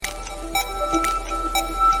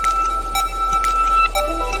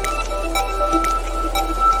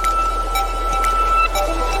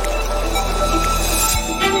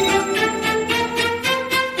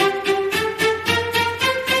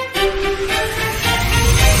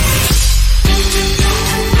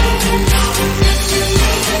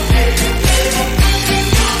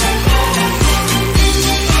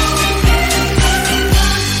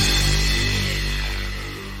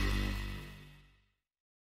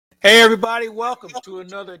Hey, everybody, welcome to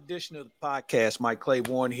another edition of the podcast. Mike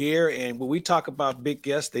Claiborne here. And when we talk about big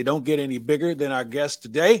guests, they don't get any bigger than our guest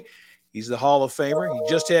today. He's the Hall of Famer. He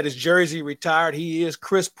just had his jersey retired. He is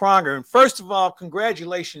Chris Pronger. And first of all,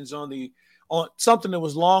 congratulations on something that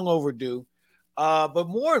was long overdue. But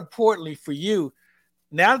more importantly for you,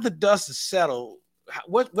 now that the dust is settled,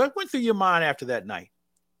 what went through your mind after that night?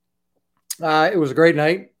 It was a great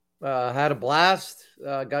night. Had a blast.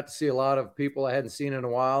 Got to see a lot of people I hadn't seen in a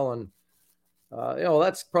while, and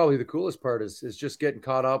that's probably the coolest part is just getting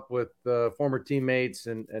caught up with former teammates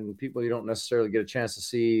and people you don't necessarily get a chance to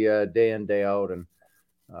see day in day out, and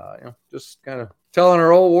just kind of telling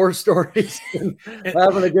our old war stories and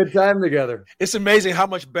having a good time together. It's amazing how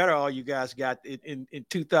much better all you guys got in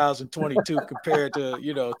 2022 compared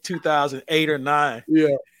to 2008 or 9. Yeah.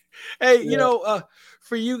 Hey, Yeah.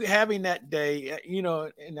 For you having that day,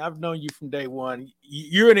 and I've known you from day one,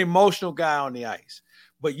 you're an emotional guy on the ice,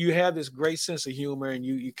 but you have this great sense of humor and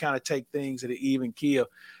you kind of take things at an even keel.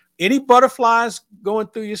 Any butterflies going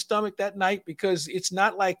through your stomach that night? Because it's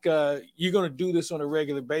not like you're going to do this on a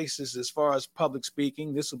regular basis as far as public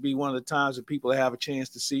speaking. This will be one of the times that people have a chance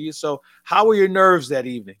to see you. So how were your nerves that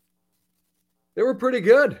evening? They were pretty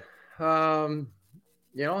good. Had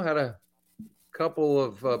a couple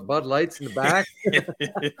of Bud Lights in the back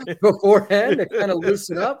beforehand to kind of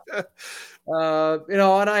loosen up. And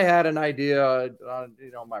I had an idea,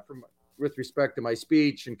 with respect to my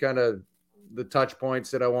speech and kind of the touch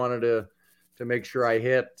points that I wanted to make sure I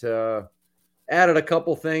hit. Added a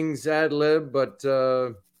couple things ad lib, but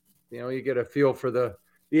you get a feel for the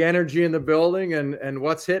energy in the building and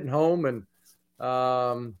what's hitting home, and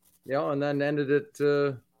and then ended it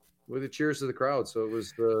with a cheers to the crowd. So it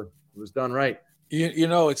was done right.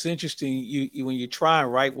 It's interesting. You when you try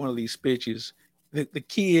and write one of these speeches, the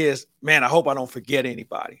key is, man, I hope I don't forget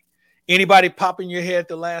anybody. Anybody pop in your head at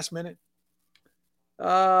the last minute?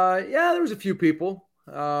 There was a few people,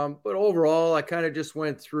 but overall, I kind of just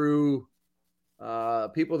went through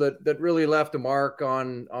people that really left a mark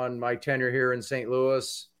on my tenure here in St.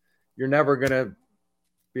 Louis. You're never gonna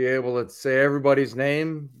be able to say everybody's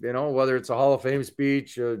name, whether it's a Hall of Fame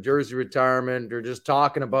speech, a jersey retirement, or just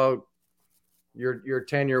talking about your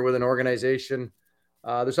tenure with an organization.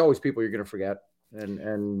 There's always people you're going to forget.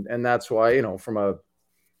 And that's why,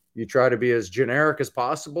 you try to be as generic as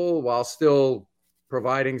possible while still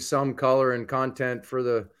providing some color and content for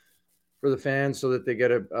the fans so that they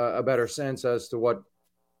get a better sense as to what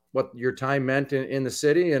your time meant in the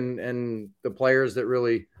city and the players that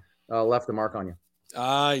really left a mark on you.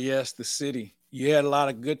 Ah, yes, the city. You had a lot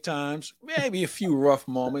of good times, maybe a few rough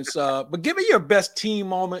moments. But give me your best team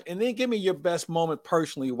moment, and then give me your best moment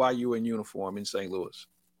personally while you were in uniform in St. Louis.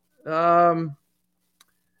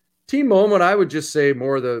 Team moment, I would just say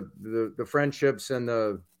more the friendships and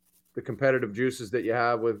the competitive juices that you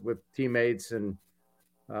have with teammates, and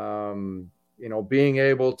being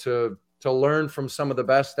able to learn from some of the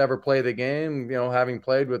best ever play the game. Having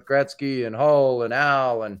played with Gretzky and Hull and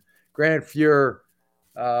Al and Grant Fuhr.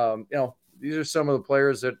 These are some of the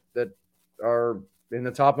players that are in the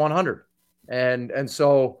top 100. And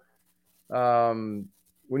so when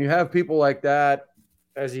you have people like that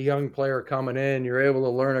as a young player coming in, you're able to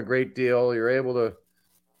learn a great deal. You're able to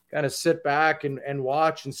kind of sit back and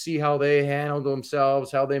watch and see how they handle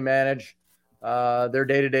themselves, how they manage their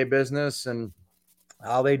day-to-day business, and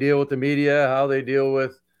how they deal with the media, how they deal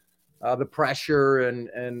with the pressure and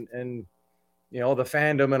the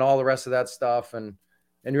fandom and all the rest of that stuff.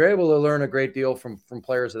 And you're able to learn a great deal from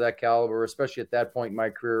players of that caliber, especially at that point in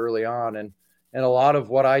my career early on. And a lot of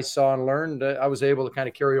what I saw and learned, I was able to kind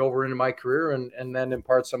of carry over into my career and then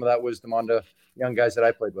impart some of that wisdom onto young guys that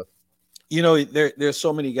I played with. There's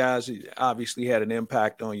so many guys who obviously had an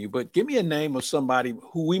impact on you, but give me a name of somebody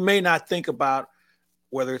who we may not think about,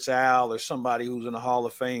 whether it's Al or somebody who's in the Hall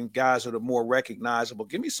of Fame, guys that are more recognizable.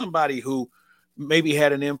 Give me somebody who maybe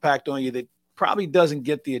had an impact on you that probably doesn't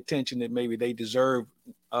get the attention that maybe they deserve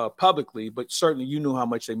publicly, but certainly you knew how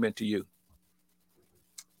much they meant to you.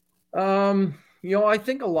 I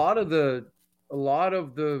think a lot of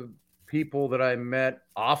the people that I met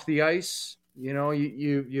off the ice,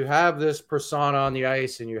 you have this persona on the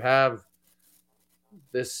ice and you have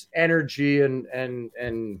this energy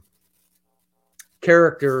and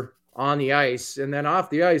character on the ice, and then off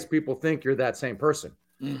the ice, people think you're that same person.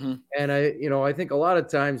 Mm-hmm. And I think a lot of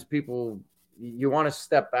times you want to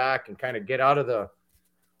step back and kind of get out of the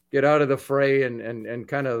fray and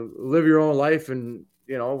kind of live your own life. And,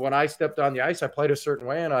 when I stepped on the ice, I played a certain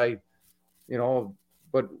way, and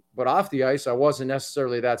but off the ice, I wasn't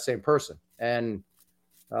necessarily that same person. And,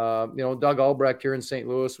 Doug Albrecht here in St.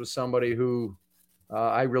 Louis was somebody who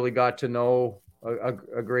I really got to know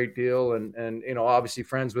a great deal, and obviously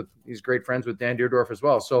he's great friends with Dan Deerdorf as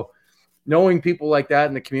well. So knowing people like that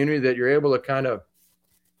in the community that you're able to kind of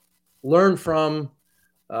learn from,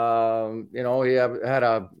 he had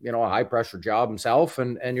a high pressure job himself,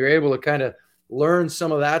 and you're able to kind of learn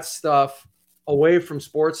some of that stuff away from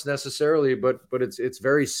sports necessarily, but it's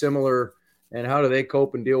very similar. And how do they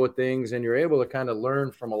cope and deal with things? And you're able to kind of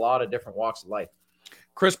learn from a lot of different walks of life.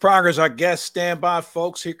 Chris Pronger is our guest. Stand by,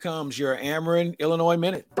 folks. Here comes your Ameren, Illinois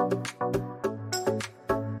Minute.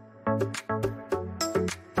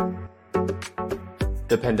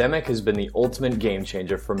 The pandemic has been the ultimate game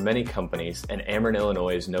changer for many companies, and Ameren,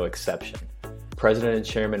 Illinois is no exception. President and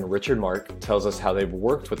Chairman Richard Mark tells us how they've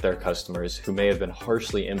worked with their customers who may have been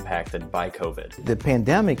harshly impacted by COVID. The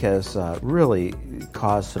pandemic has really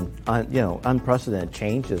caused some unprecedented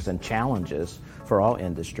changes and challenges for all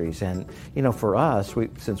industries. And, for us,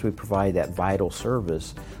 since we provide that vital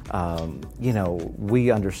service, we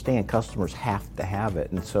understand customers have to have it.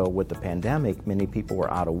 And so with the pandemic, many people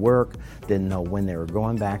were out of work, didn't know when they were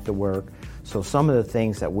going back to work. So some of the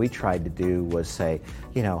things that we tried to do was say,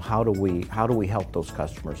 how do we help those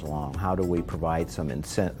customers along? How do we provide some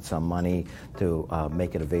money to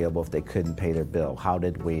make it available if they couldn't pay their bill? How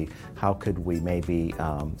could we maybe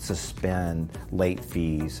suspend late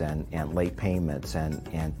fees and late payments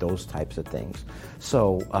and those types of things?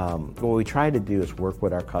 So what we try to do is work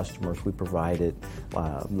with our customers. We provided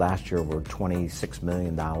last year over $26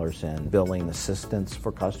 million in billing assistance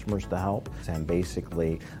for customers to help. And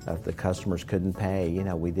basically, if the customers couldn't pay,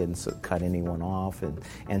 we didn't cut anyone off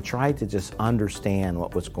and tried to just understand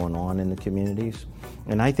what was going on in the communities.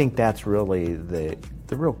 And I think that's really the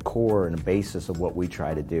real core and the basis of what we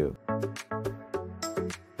try to do.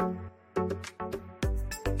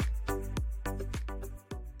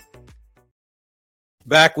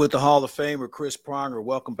 Back with the Hall of Famer, Chris Pronger.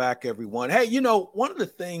 Welcome back, everyone. Hey, one of the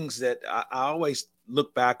things that I always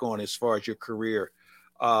look back on as far as your career,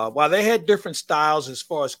 while they had different styles as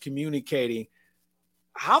far as communicating,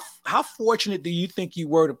 how fortunate do you think you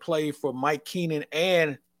were to play for Mike Keenan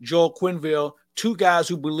and Joel Quenneville, two guys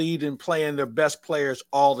who believed in playing their best players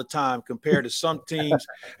all the time compared to some teams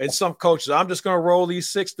and some coaches? I'm just going to roll these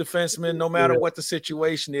 6 defensemen no matter what the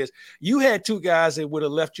situation is. You had two guys that would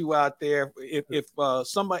have left you out there if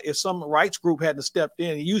some rights group hadn't stepped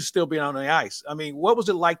in, you'd still be on the ice. I mean, what was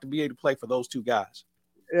it like to be able to play for those two guys?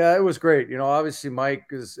 Yeah, it was great. Obviously Mike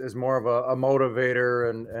is more of a motivator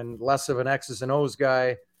and less of an X's and O's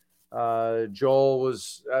guy. Joel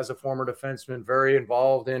was, as a former defenseman, very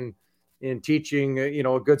involved in teaching,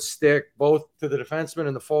 a good stick, both to the defensemen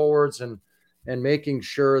and the forwards, and making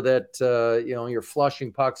sure that, you're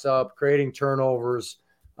flushing pucks up, creating turnovers,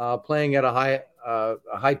 playing at a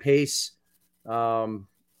high pace.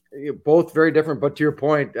 Both very different, but to your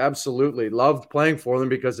point, absolutely loved playing for them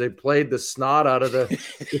because they played the snot out of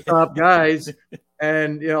the top guys.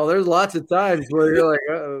 And, there's lots of times where you're like,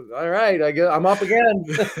 all right, I guess I'm up again.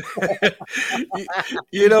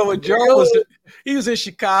 When Joe he was in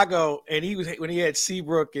Chicago, and when he had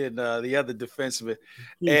Seabrook and the other defenseman,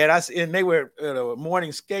 and they were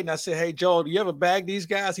morning skating. I said, hey, Joel, do you ever bag these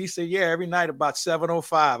guys? He said, yeah, every night about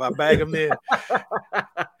 7:05, I bag them in.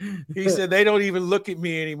 He said, they don't even look at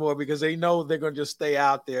me anymore because they know they're going to just stay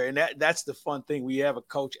out there. And that's the fun thing. We have a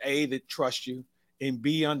coach, A, that trusts you, and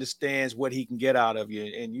B, understands what he can get out of you,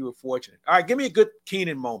 and you were fortunate. All right, give me a good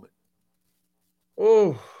Keenan moment.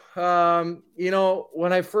 Oh,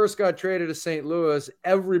 when I first got traded to St. Louis,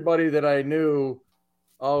 everybody that I knew,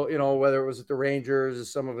 whether it was at the Rangers or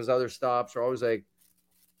some of his other stops, are always like,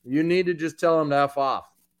 you need to just tell him to F off.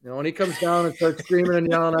 When he comes down and starts screaming and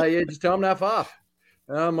yelling at you, just tell him to F off.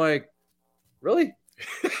 And I'm like, really?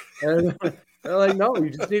 And they're like, no, you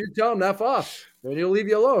just need to tell him to F off, and he'll leave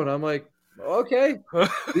you alone. I'm like, okay.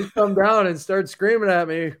 He come down and started screaming at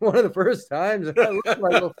me one of the first times, and I looked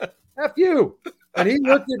like, well, F you. And he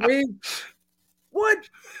looked at me, what?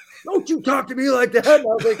 Don't you talk to me like that? And I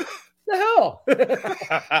was like, the hell?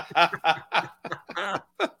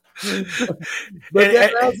 But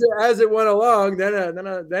then as it went along, then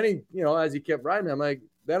he, as he kept riding me, I'm like,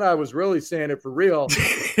 then I was really saying it for real.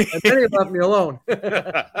 And then he left me alone. All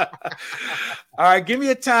right, give me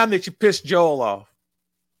a time that you pissed Joel off.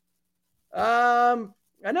 I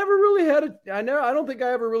never really I don't think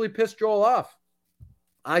I ever really pissed Joel off.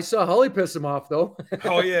 I saw Hully piss him off, though.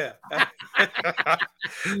 Oh, yeah.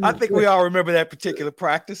 I think we all remember that particular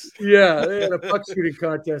practice. Yeah, they had a puck shooting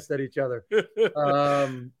contest at each other.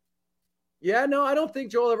 Yeah, no, I don't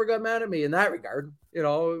think Joel ever got mad at me in that regard.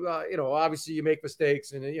 Obviously you make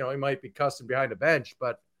mistakes, and, he might be cussing behind the bench,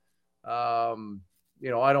 but, I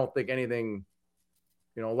don't think anything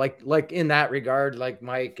like in that regard, like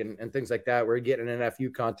Mike and things like that, where you get an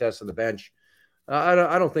NFU contest on the bench. I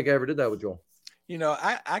don't think I ever did that with Joel.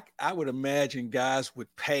 I would imagine guys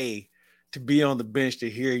would pay to be on the bench to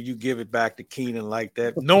hear you give it back to Keenan like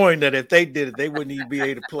that, knowing that if they did it, they wouldn't even be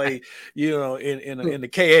able to play, in the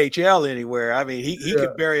KHL anywhere. I mean, he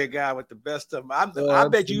could bury a guy with the best of them. I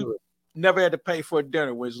bet you never had to pay for a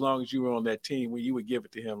dinner as long as you were on that team when you would give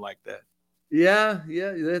it to him like that. Yeah,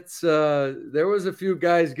 that's there was a few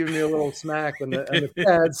guys giving me a little smack on the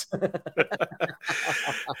pads.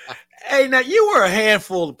 Hey, now you were a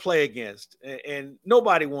handful to play against, and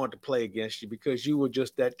nobody wanted to play against you because you were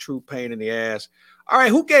just that true pain in the ass. All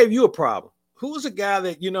right, who gave you a problem? Who was a guy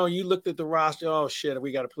that, you looked at the roster, oh shit,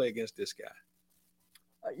 we got to play against this guy?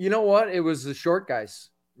 You know what? It was the short guys,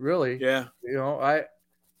 really. Yeah.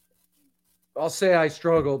 I'll say I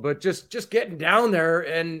struggled, but just getting down there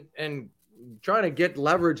and trying to get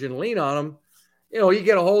leverage and lean on them, you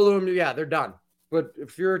get a hold of them. Yeah, they're done. But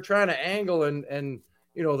if you're trying to angle and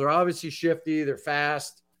they're obviously shifty, they're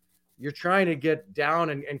fast, you're trying to get down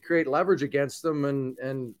and create leverage against them.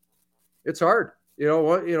 And it's hard,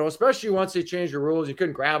 especially once they change the rules. You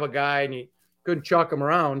couldn't grab a guy and you couldn't chuck him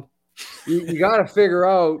around. You got to figure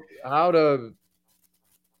out how to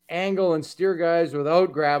angle and steer guys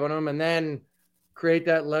without grabbing them and then create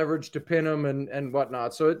that leverage to pin them and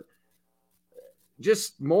whatnot. So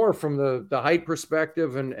just more from the height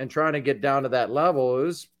perspective and trying to get down to that level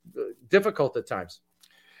is difficult at times.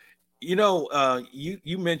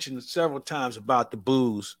 You mentioned several times about the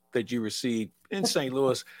boos that you received in St.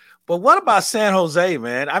 Louis, but what about San Jose,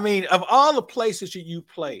 man? I mean, of all the places you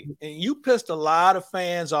played, and you pissed a lot of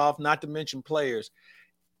fans off, not to mention players.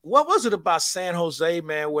 What was it about San Jose,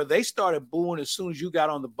 man, where they started booing as soon as you got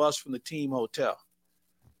on the bus from the team hotel?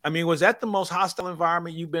 I mean, was that the most hostile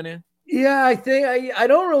environment you've been in? Yeah, I think I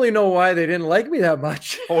don't really know why they didn't like me that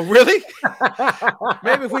much. Oh, really?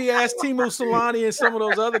 Maybe if we asked Teemu Selanne and some of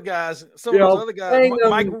those other guys,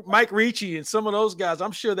 Mike Ricci and some of those guys,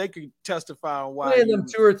 I'm sure they could testify on why. Playing them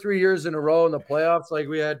 2 or 3 years in a row in the playoffs, like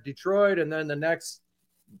we had Detroit, and then the next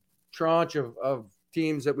tranche of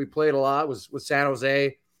teams that we played a lot was San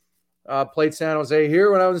Jose. Played San Jose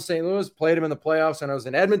here when I was in St. Louis. Played them in the playoffs when I was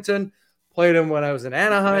in Edmonton. Played them when I was in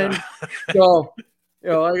Anaheim. Yeah. So.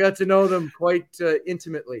 I got to know them quite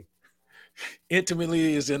intimately.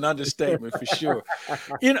 Intimately is an understatement for sure.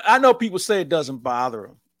 I know people say it doesn't bother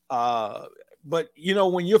them. But,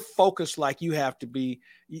 when you're focused like you have to be,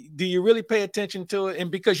 do you really pay attention to it? And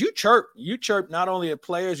because you chirp not only at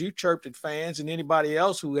players, you chirped at fans and anybody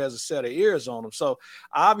else who has a set of ears on them. So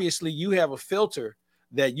obviously you have a filter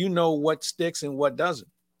that what sticks and what doesn't.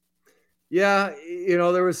 Yeah.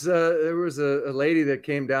 There was a lady that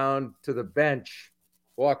came down to the bench.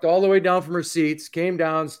 Walked all the way down from her seats, came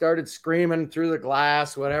down, started screaming through the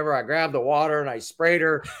glass, whatever. I grabbed the water and I sprayed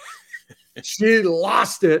her. She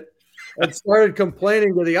lost it and started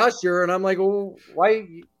complaining to the usher. And I'm like, well,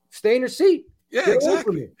 why stay in your seat? Yeah, get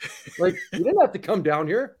exactly. Like, you didn't have to come down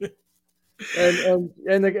here. And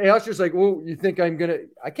the usher's like, well, you think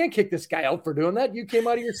I can't kick this guy out for doing that. You came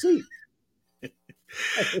out of your seat.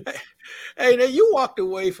 Hey, now you walked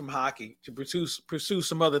away from hockey to pursue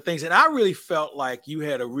some other things, and I really felt like you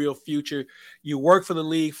had a real future. You worked for the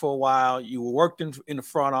league for a while. You worked in the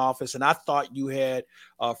front office, and I thought you had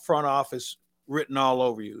a front office written all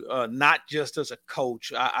over you, not just as a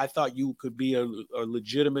coach. I thought you could be a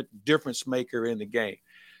legitimate difference maker in the game.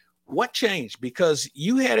 What changed? Because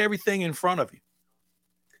you had everything in front of you.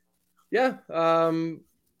 Yeah.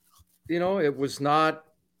 It was not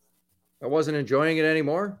 – I wasn't enjoying it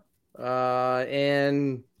anymore.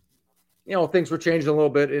 And things were changing a little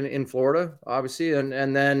bit in Florida, obviously.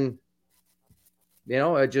 And then, I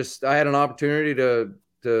had an opportunity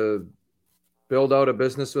to build out a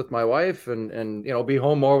business with my wife and be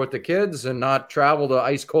home more with the kids and not travel to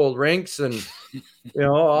ice cold rinks and,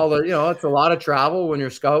 it's a lot of travel when you're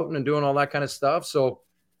scouting and doing all that kind of stuff. So,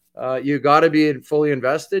 you got to be fully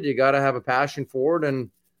invested. You got to have a passion for it.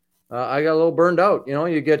 And, I got a little burned out.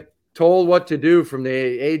 You get told what to do from the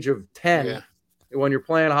age of 10 when you're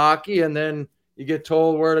playing hockey, and then you get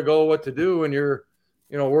told where to go, what to do when you're,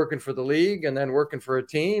 working for the league and then working for a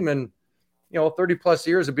team. And, 30 plus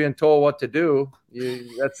years of being told what to do,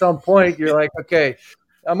 at some point you're like, okay,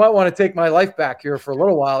 I might want to take my life back here for a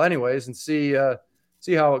little while anyways and see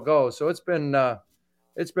how it goes. So it's been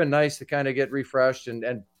nice to kind of get refreshed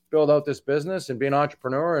and build out this business and be an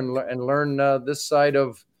entrepreneur and learn this side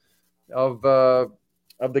of the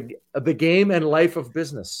game and life of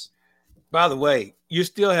business. By the way, you're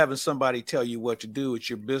still having somebody tell you what to do with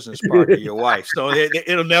your business partner, your wife. So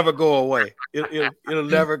it'll never go away. It'll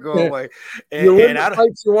never go away. And I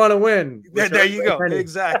don't. You want to win. There you go.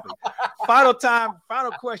 Exactly. Final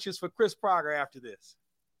questions for Chris Prager after this.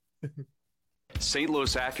 St.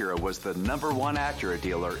 Louis Acura was the #1 Acura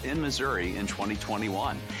dealer in Missouri in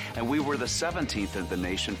 2021, and we were the 17th in the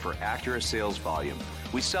nation for Acura sales volume.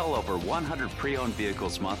 We sell over 100 pre-owned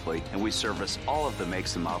vehicles monthly, and we service all of the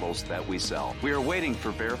makes and models that we sell. We are waiting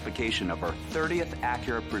for verification of our 30th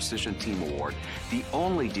Acura Precision Team Award, the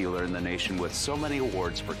only dealer in the nation with so many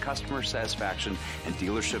awards for customer satisfaction and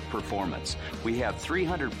dealership performance. We have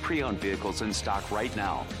 300 pre-owned vehicles in stock right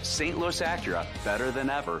now. St. Louis Acura, better than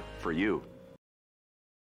ever for you.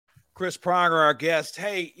 Chris Prager, our guest.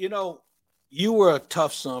 Hey, you were a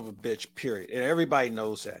tough son of a bitch, period. And everybody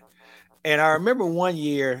knows that. And I remember one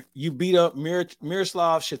year you beat up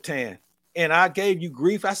Miroslav Shatan. And I gave you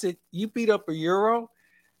grief. I said, you beat up a Euro?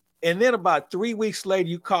 And then about 3 weeks later,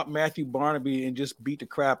 you caught Matthew Barnaby and just beat the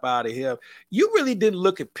crap out of him. You really didn't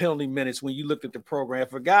look at penalty minutes when you looked at the program.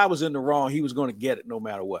 If a guy was in the wrong, he was going to get it no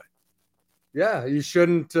matter what. Yeah, you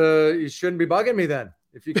shouldn't be bugging me then.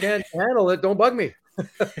 If you can't handle it, don't bug me.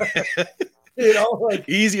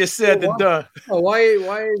 Easier said than done.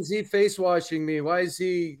 Why is he face washing me? Why is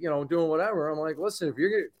he doing whatever? I'm like, listen,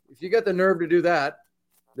 if you got the nerve to do that,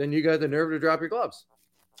 then you got the nerve to drop your gloves.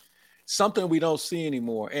 Something we don't see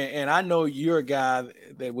anymore. And I know you're a guy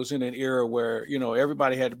that was in an era where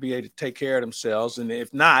everybody had to be able to take care of themselves, and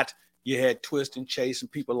if not, you had Twist and Chase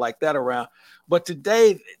and people like that around. But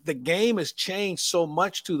today, the game has changed so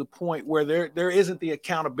much to the point where there isn't the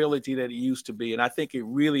accountability that it used to be. And I think it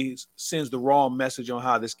really sends the wrong message on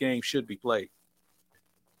how this game should be played.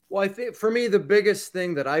 Well, I think for me, the biggest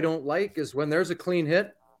thing that I don't like is when there's a clean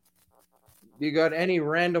hit, you got any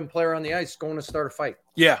random player on the ice going to start a fight.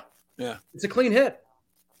 Yeah. It's a clean hit.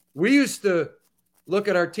 We used to look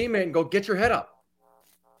at our teammate and go, get your head up.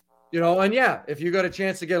 And yeah, if you got a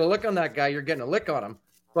chance to get a lick on that guy, you're getting a lick on him.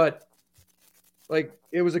 But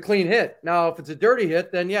it was a clean hit. Now, if it's a dirty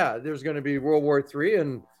hit, then yeah, there's going to be World War III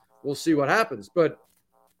and we'll see what happens. But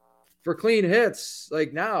for clean hits,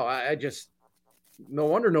 now, I just, no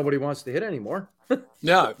wonder nobody wants to hit anymore.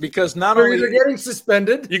 No, because not only you're getting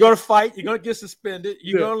suspended, you're going to fight, you're going to get suspended,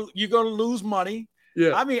 you're going to lose money.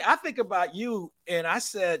 Yeah. I mean, I think about you, and I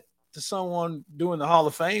said to someone during the Hall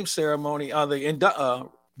of Fame ceremony,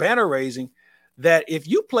 banner raising, that if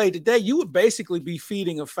you played today, you would basically be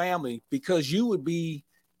feeding a family because you would be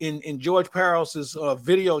in George Parros's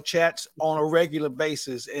video chats on a regular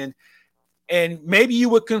basis. And maybe you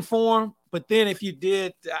would conform, but then if you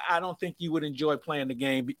did, I don't think you would enjoy playing the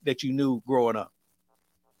game that you knew growing up.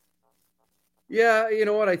 Yeah, you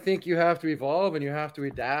know what? I think you have to evolve and you have to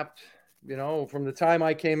adapt. From the time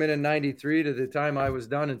I came in 93 to the time I was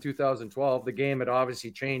done in 2012, the game had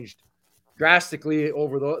obviously changed drastically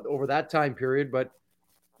over that time period, but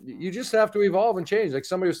you just have to evolve and change. Like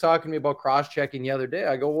somebody was talking to me about cross-checking the other day.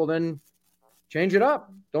 I go, well, then change it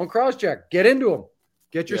up. Don't cross-check. Get into him.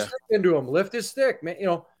 Get your stick into him. Lift his stick. Man,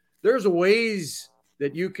 there's ways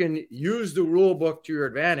that you can use the rule book to your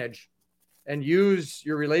advantage and use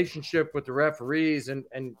your relationship with the referees, and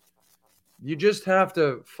you just have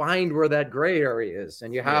to find where that gray area is,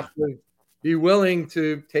 and you have to be willing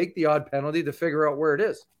to take the odd penalty to figure out where it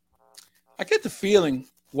is. I get the feeling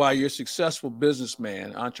while you're a successful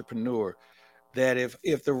businessman, entrepreneur, that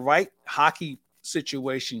if the right hockey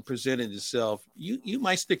situation presented itself, you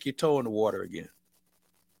might stick your toe in the water again.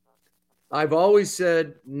 I've always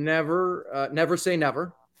said never say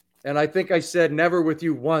never. And I think I said never with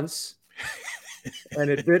you once. And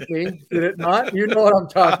it bit me. Did it not? You know what I'm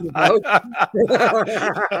talking about. I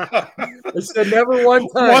said never one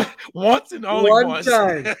time. Once and only one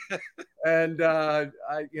time. And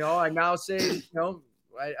I now say,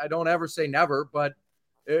 I don't ever say never, but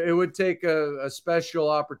it would take a special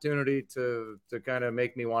opportunity to kind of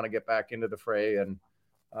make me want to get back into the fray. And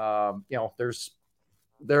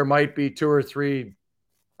there might be 2 or 3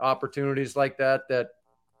 opportunities like that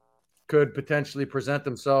could potentially present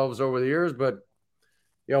themselves over the years, but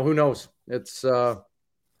who knows? It's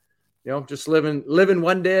just living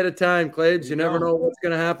one day at a time, Claves. You never know what's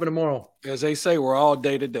going to happen tomorrow. As they say, we're all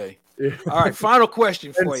day to day. All right, final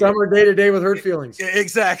question for you. Some are day to day with hurt feelings.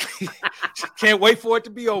 Exactly. Can't wait for it to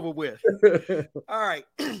be over with. All right,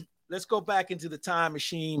 let's go back into the time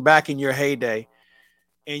machine, back in your heyday,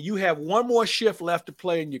 and you have one more shift left to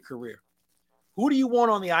play in your career. Who do you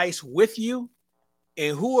want on the ice with you,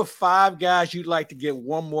 and who are 5 guys you'd like to get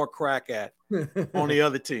one more crack at on the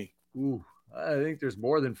other team? Ooh, I think there's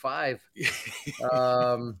more than 5.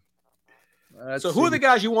 So who are the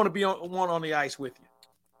guys you want to be on the ice with you?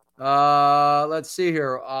 Let's see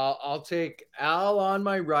here. I'll take Al on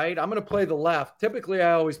my right. I'm going to play the left. Typically,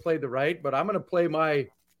 I always play the right, but I'm going to play my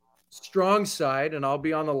strong side, and I'll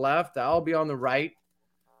be on the left. I'll be on the right.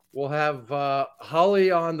 We'll have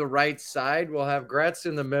Holly on the right side. We'll have Gretz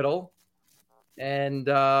in the middle, and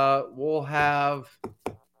we'll have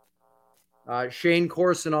Shane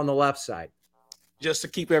Corson on the left side. Just to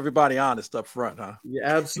keep everybody honest up front, huh? Yeah,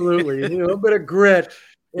 absolutely. A little bit of grit.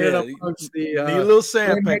 Yeah, the little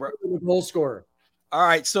sandpaper. The goal scorer. All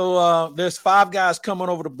right, so there's 5 guys coming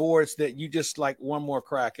over the boards that you just like one more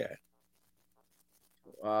crack at.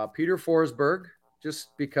 Peter Forsberg, just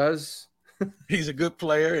because he's a good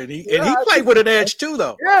player, and he played with an edge too,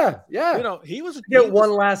 though. Yeah. You know, he was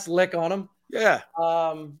one last lick on him. Yeah.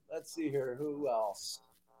 Let's see here. Who else?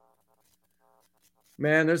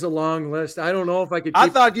 Man, there's a long list. I don't know if I could. I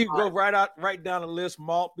thought you'd go right down the list.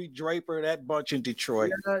 Maltby, Draper, that bunch in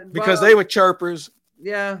Detroit, because they were chirpers.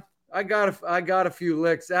 Yeah, I got a few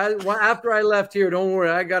licks. After I left here, don't worry,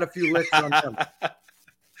 I got a few licks on them.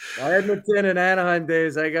 Edmonton and Anaheim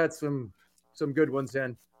days, I got some good ones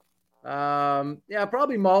in. Yeah,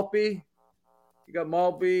 probably Maltby. You got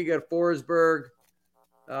Maltby, you got Forsberg.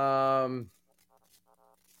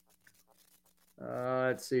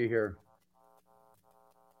 Let's see here.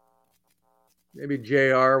 Maybe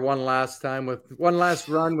JR one last run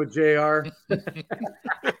with JR.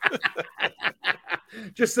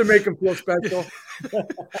 Just to make him feel special.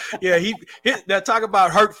 Yeah, that talk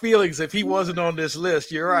about hurt feelings if he wasn't on this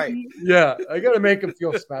list. You're right. Yeah, I got to make him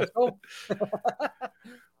feel special.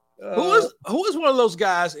 Who is one of those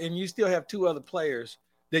guys, and you still have 2 other players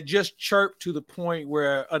that just chirp to the point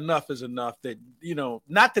where enough is enough, that, you know,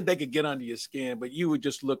 not that they could get under your skin, but you would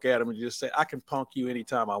just look at them and just say, I can punk you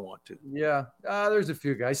anytime I want to. Yeah. There's a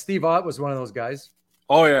few guys. Steve Ott was one of those guys.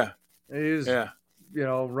 Oh, yeah. He's, you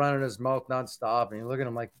know, running his mouth nonstop, and you look at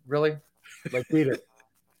him like, really? Like, beat it.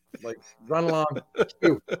 Like, run along.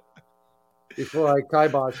 Shoot. Before I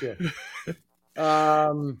kibosh you.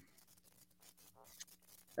 Adam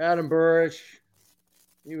Burish.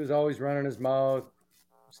 He was always running his mouth.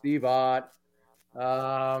 Steve Ott. You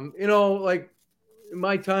know, like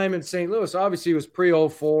my time in St. Louis, obviously it was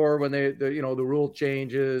pre-04 when the rule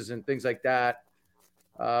changes and things like that.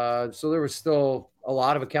 So there was still a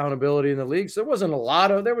lot of accountability in the league. So there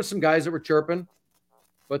was some guys that were chirping,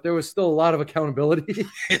 but there was still a lot of accountability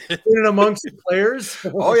in and amongst the players.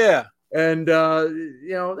 Oh yeah. And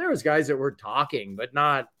you know, there was guys that were talking, but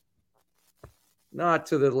not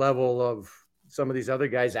to the level of some of these other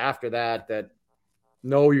guys after that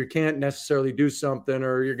no, you can't necessarily do something,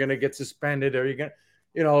 or you're going to get suspended, or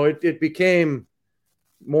it became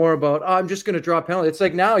more about, I'm just going to draw a penalty. It's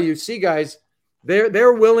like now you see guys,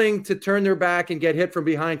 they're willing to turn their back and get hit from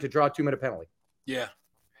behind to draw a 2-minute penalty. Yeah.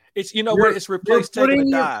 It's, you know what, it's replaced taking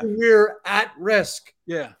a dive. Putting your career at risk.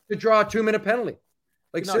 Yeah. To draw a 2-minute penalty.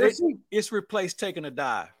 Like, seriously? It's replaced taking a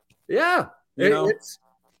dive. Yeah. It's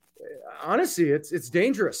honestly, it's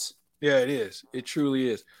dangerous. Yeah, it is. It truly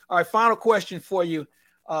is. All right, final question for you.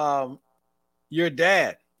 Your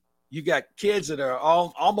dad, you got kids that are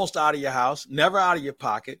almost out of your house, never out of your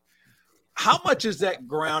pocket. How much has that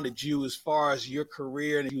grounded you as far as your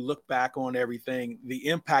career, and you look back on everything, the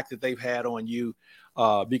impact that they've had on you?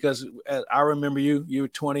 Because I remember you were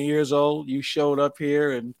 20 years old. You showed up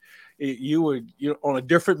here, and you're on a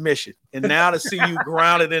different mission. And now to see you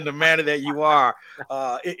grounded in the manner that you are,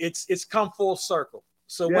 it's come full circle.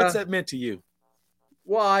 So what's that meant to you?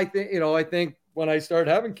 Well, I think when I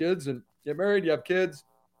started having kids and get married, you have kids,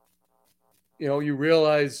 you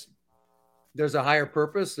realize there's a higher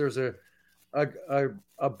purpose. There's a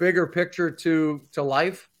bigger picture to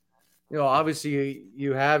life. Obviously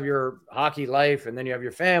you have your hockey life, and then you have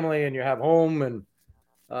your family, and you have home. And,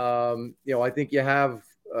 I think you have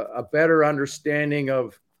a better understanding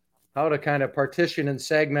of how to kind of partition and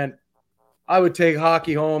segment. I would take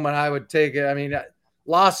hockey home, and I would take it. I mean,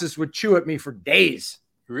 losses would chew at me for days.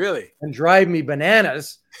 Really? And drive me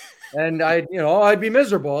bananas. And I'd be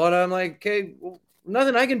miserable. And I'm like, okay, well,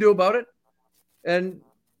 nothing I can do about it. And,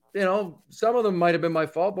 some of them might've been my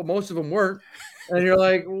fault, but most of them weren't. And you're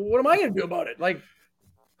like, well, what am I going to do about it? Like,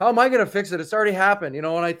 how am I going to fix it? It's already happened, and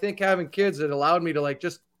I think having kids, it allowed me to like,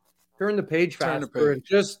 just turn the page faster and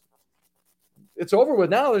just, it's over with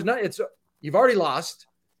now. You've already lost.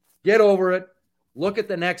 Get over it. Look at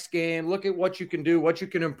the next game. Look at what you can do, what you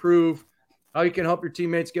can improve, how you can help your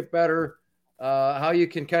teammates get better, how you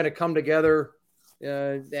can kind of come together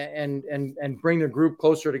and bring the group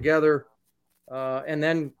closer together. And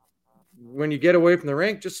then when you get away from the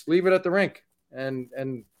rink, just leave it at the rink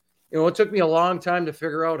and it took me a long time to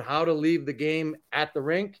figure out how to leave the game at the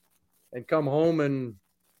rink and come home and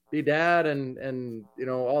be dad and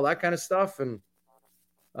all that kind of stuff. And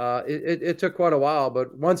it took quite a while,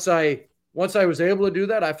 but once I was able to do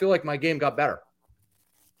that, I feel like my game got better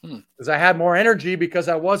because I had more energy because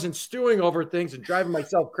I wasn't stewing over things and driving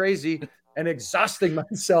myself crazy and exhausting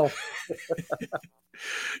myself.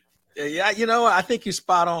 Yeah, I think you're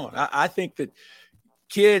spot on. I think that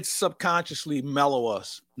kids subconsciously mellow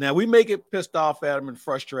us. Now, we may get pissed off at them and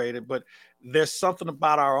frustrated, but there's something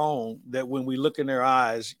about our own that when we look in their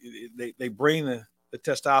eyes, they bring the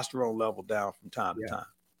testosterone level down from time to time.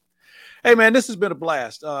 Hey, man, this has been a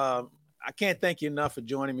blast. I can't thank you enough for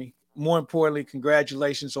joining me. More importantly,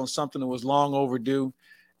 congratulations on something that was long overdue.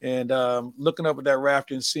 And looking up at that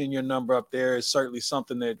rafter and seeing your number up there is certainly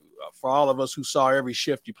something that for all of us who saw every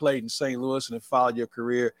shift you played in St. Louis and have followed your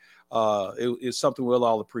career, it's something we'll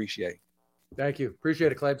all appreciate. Thank you.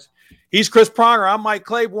 Appreciate it, Klebs. He's Chris Pronger. I'm Mike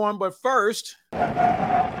Claiborne. But first,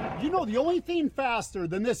 the only thing faster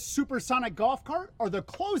than this supersonic golf cart are the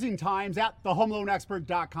closing times at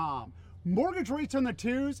thehomeloanexpert.com. Mortgage rates on the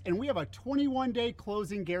twos, and we have a 21-day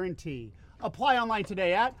closing guarantee. Apply online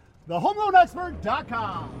today at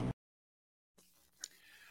thehomeloanexpert.com.